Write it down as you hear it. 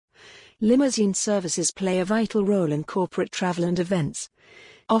Limousine services play a vital role in corporate travel and events,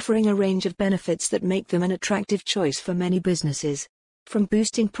 offering a range of benefits that make them an attractive choice for many businesses. From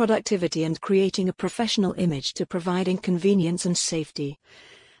boosting productivity and creating a professional image to providing convenience and safety,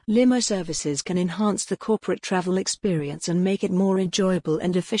 limo services can enhance the corporate travel experience and make it more enjoyable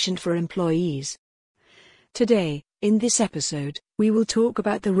and efficient for employees. Today, in this episode, we will talk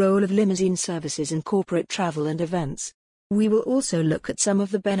about the role of limousine services in corporate travel and events. We will also look at some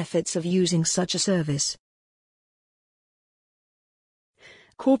of the benefits of using such a service.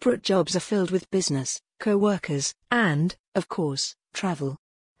 Corporate jobs are filled with business, co-workers, and, of course, travel.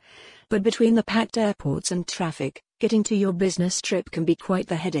 But between the packed airports and traffic, getting to your business trip can be quite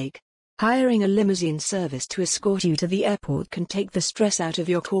the headache. Hiring a limousine service to escort you to the airport can take the stress out of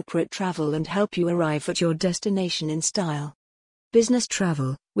your corporate travel and help you arrive at your destination in style. Business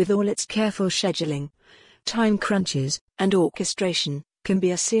travel, with all its careful scheduling, time crunches, and orchestration, can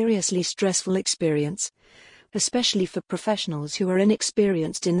be a seriously stressful experience, especially for professionals who are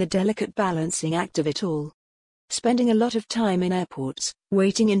inexperienced in the delicate balancing act of it all. Spending a lot of time in airports,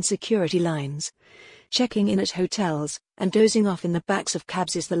 waiting in security lines, checking in at hotels, and dozing off in the backs of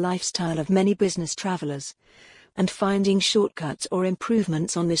cabs is the lifestyle of many business travelers. And finding shortcuts or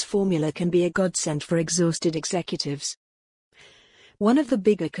improvements on this formula can be a godsend for exhausted executives. One of the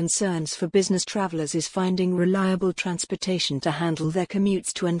bigger concerns for business travelers is finding reliable transportation to handle their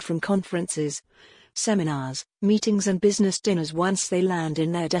commutes to and from conferences, seminars, meetings and business dinners once they land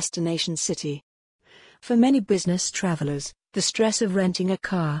in their destination city. For many business travelers, the stress of renting a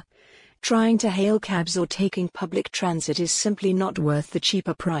car, trying to hail cabs or taking public transit is simply not worth the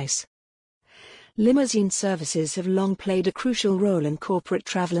cheaper price. Limousine services have long played a crucial role in corporate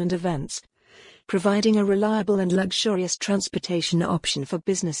travel and events, providing a reliable and luxurious transportation option for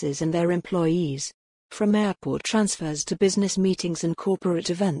businesses and their employees. From airport transfers to business meetings and corporate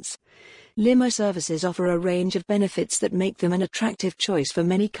events, limo services offer a range of benefits that make them an attractive choice for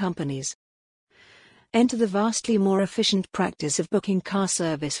many companies. Enter the vastly more efficient practice of booking car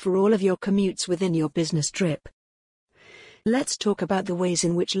service for all of your commutes within your business trip. Let's talk about the ways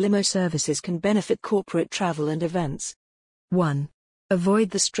in which limo services can benefit corporate travel and events. 1. Avoid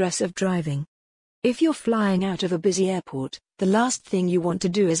the stress of driving. If you're flying out of a busy airport, the last thing you want to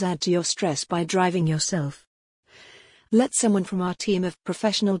do is add to your stress by driving yourself. Let someone from our team of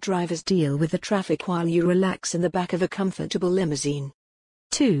professional drivers deal with the traffic while you relax in the back of a comfortable limousine.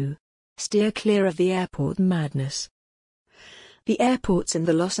 2. Steer clear of the airport madness. The airports in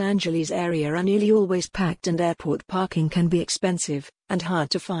the Los Angeles area are nearly always packed and airport parking can be expensive and hard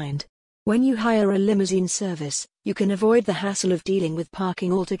to find. When you hire a limousine service, you can avoid the hassle of dealing with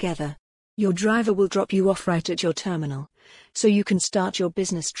parking altogether. Your driver will drop you off right at your terminal, so you can start your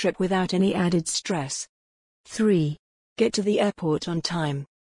business trip without any added stress. 3. Get to the airport on time.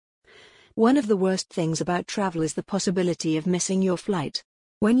 One of the worst things about travel is the possibility of missing your flight.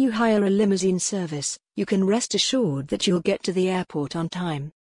 When you hire a limousine service, you can rest assured that you'll get to the airport on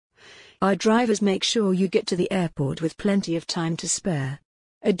time. Our drivers make sure you get to the airport with plenty of time to spare.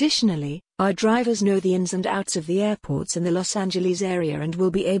 Additionally, our drivers know the ins and outs of the airports in the Los Angeles area and will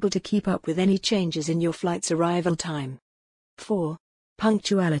be able to keep up with any changes in your flight's arrival time. 4.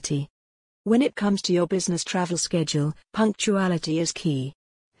 Punctuality. When it comes to your business travel schedule, punctuality is key.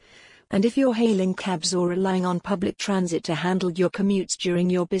 And if you're hailing cabs or relying on public transit to handle your commutes during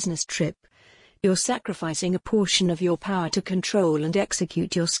your business trip, you're sacrificing a portion of your power to control and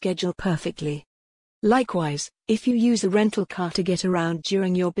execute your schedule perfectly. Likewise, if you use a rental car to get around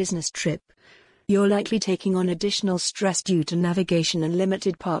during your business trip, you're likely taking on additional stress due to navigation and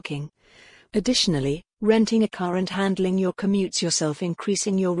limited parking. Additionally, renting a car and handling your commutes yourself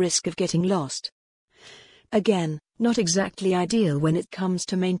increasing your risk of getting lost. Again, not exactly ideal when it comes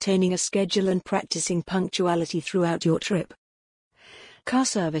to maintaining a schedule and practicing punctuality throughout your trip. Car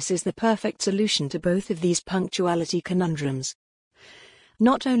service is the perfect solution to both of these punctuality conundrums.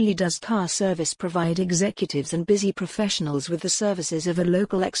 Not only does car service provide executives and busy professionals with the services of a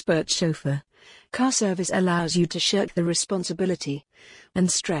local expert chauffeur, car service allows you to shirk the responsibility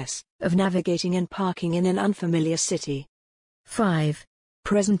and stress of navigating and parking in an unfamiliar city. 5.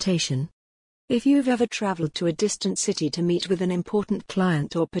 Presentation. If you've ever traveled to a distant city to meet with an important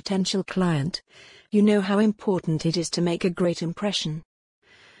client or potential client, you know how important it is to make a great impression.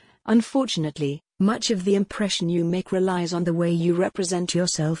 Unfortunately, much of the impression you make relies on the way you represent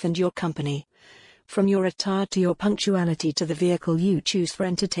yourself and your company. From your attire to your punctuality to the vehicle you choose for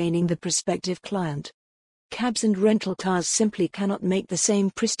entertaining the prospective client. Cabs and rental cars simply cannot make the same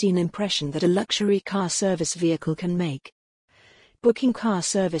pristine impression that a luxury car service vehicle can make. Booking car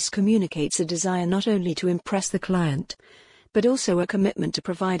service communicates a desire not only to impress the client, but also a commitment to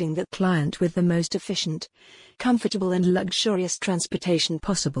providing that client with the most efficient, comfortable and luxurious transportation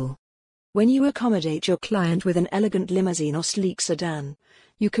possible. When you accommodate your client with an elegant limousine or sleek sedan,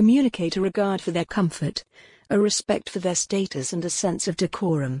 you communicate a regard for their comfort, a respect for their status and a sense of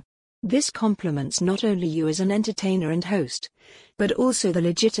decorum. This complements not only you as an entertainer and host, but also the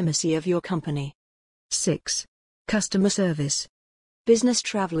legitimacy of your company. 6. Customer service. Business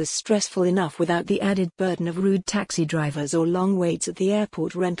travel is stressful enough without the added burden of rude taxi drivers or long waits at the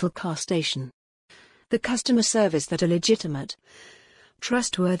airport rental car station. The customer service that a legitimate,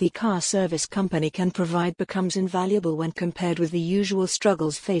 trustworthy car service company can provide becomes invaluable when compared with the usual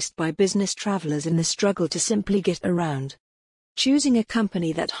struggles faced by business travelers in the struggle to simply get around. Choosing a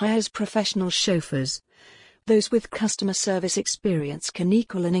company that hires professional chauffeurs, those with customer service experience, can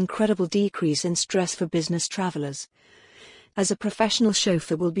equal an incredible decrease in stress for business travelers, as a professional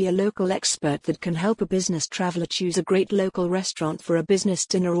chauffeur will be a local expert that can help a business traveler choose a great local restaurant for a business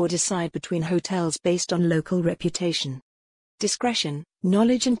dinner or decide between hotels based on local reputation. Discretion,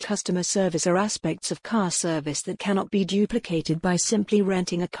 knowledge and customer service are aspects of car service that cannot be duplicated by simply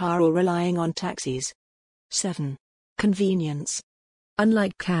renting a car or relying on taxis. 7. Convenience.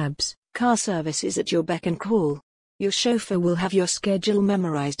 Unlike cabs, car service is at your beck and call. Your chauffeur will have your schedule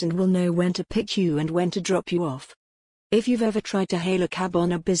memorized and will know when to pick you and when to drop you off. If you've ever tried to hail a cab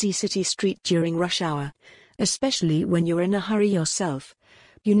on a busy city street during rush hour, especially when you're in a hurry yourself,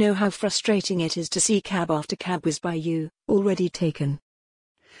 you know how frustrating it is to see cab after cab whiz by you, already taken.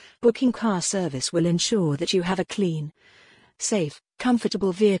 Booking car service will ensure that you have a clean, safe,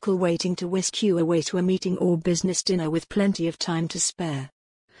 comfortable vehicle waiting to whisk you away to a meeting or business dinner with plenty of time to spare.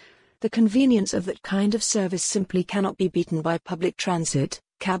 The convenience of that kind of service simply cannot be beaten by public transit,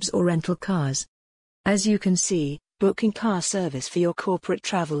 cabs or rental cars. As you can see, booking car service for your corporate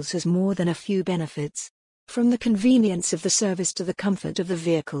travels has more than a few benefits. From the convenience of the service to the comfort of the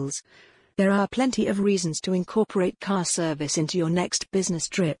vehicles, there are plenty of reasons to incorporate car service into your next business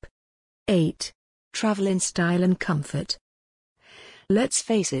trip. 8. Travel in style and comfort. Let's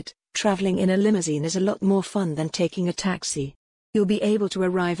face it, traveling in a limousine is a lot more fun than taking a taxi. You'll be able to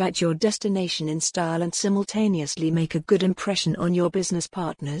arrive at your destination in style and simultaneously make a good impression on your business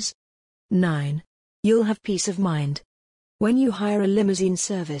partners. 9. You'll have peace of mind. When you hire a limousine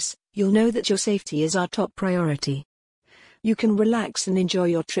service, you'll know that your safety is our top priority. You can relax and enjoy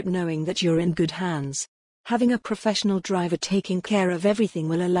your trip knowing that you're in good hands. Having a professional driver taking care of everything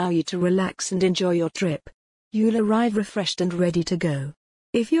will allow you to relax and enjoy your trip. You'll arrive refreshed and ready to go.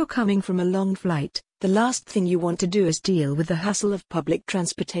 If you're coming from a long flight, the last thing you want to do is deal with the hassle of public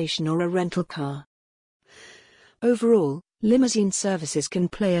transportation or a rental car. Overall, limousine services can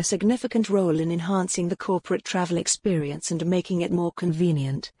play a significant role in enhancing the corporate travel experience and making it more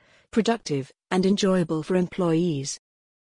convenient, productive, and enjoyable for employees.